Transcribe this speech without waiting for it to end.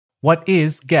What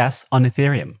is gas on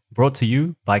Ethereum? Brought to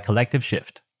you by Collective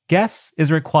Shift. Gas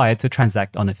is required to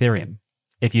transact on Ethereum.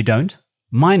 If you don't,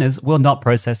 miners will not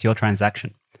process your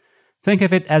transaction. Think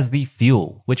of it as the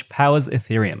fuel which powers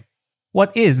Ethereum.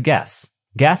 What is gas?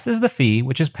 Gas is the fee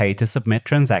which is paid to submit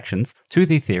transactions to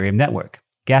the Ethereum network.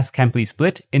 Gas can be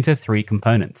split into three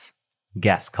components: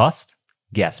 gas cost,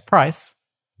 gas price,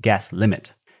 gas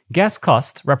limit. Gas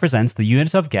cost represents the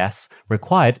unit of gas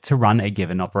required to run a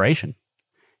given operation.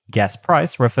 Gas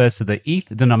price refers to the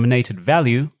ETH-denominated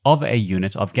value of a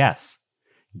unit of gas.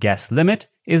 Gas limit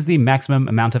is the maximum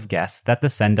amount of gas that the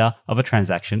sender of a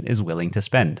transaction is willing to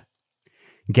spend.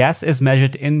 Gas is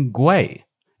measured in gwei,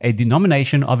 a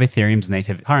denomination of Ethereum's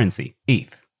native currency,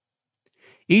 ETH.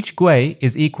 Each gwei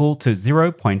is equal to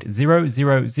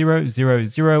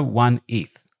 0.000001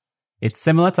 ETH. It's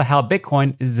similar to how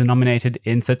Bitcoin is denominated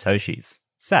in satoshis,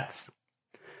 sats.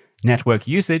 Network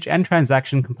usage and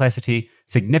transaction complexity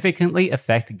significantly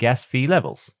affect gas fee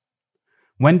levels.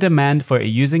 When demand for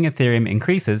using Ethereum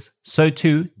increases, so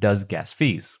too does gas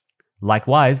fees.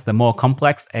 Likewise, the more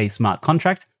complex a smart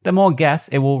contract, the more gas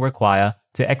it will require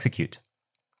to execute.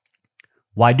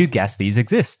 Why do gas fees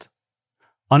exist?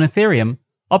 On Ethereum,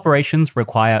 operations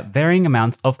require varying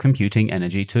amounts of computing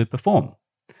energy to perform.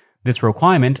 This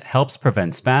requirement helps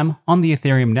prevent spam on the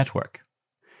Ethereum network.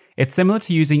 It's similar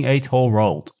to using a toll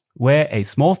road, where a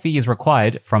small fee is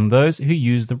required from those who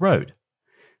use the road.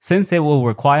 Since it will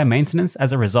require maintenance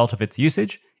as a result of its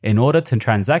usage, in order to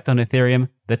transact on Ethereum,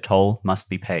 the toll must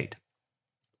be paid.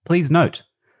 Please note,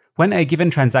 when a given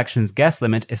transaction's gas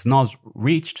limit is not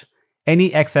reached,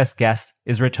 any excess gas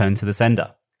is returned to the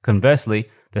sender. Conversely,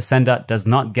 the sender does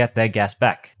not get their gas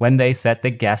back when they set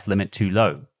the gas limit too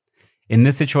low. In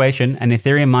this situation, an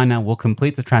Ethereum miner will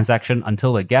complete the transaction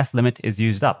until the gas limit is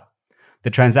used up. The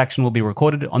transaction will be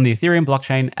recorded on the Ethereum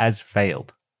blockchain as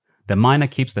failed. The miner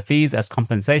keeps the fees as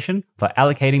compensation for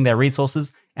allocating their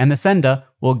resources, and the sender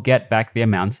will get back the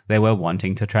amount they were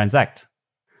wanting to transact.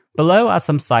 Below are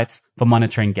some sites for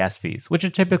monitoring gas fees, which are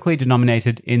typically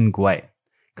denominated in gwei.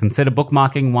 Consider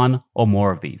bookmarking one or more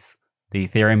of these: the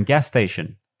Ethereum Gas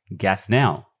Station, Gas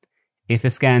Now,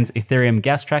 Etherscan's Ethereum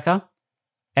Gas Tracker,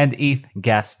 and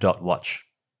ethgas.watch.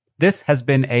 This has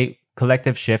been a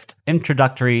Collective Shift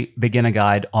introductory beginner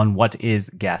guide on what is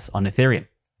gas on Ethereum.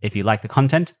 If you like the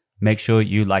content, make sure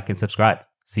you like and subscribe.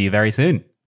 See you very soon.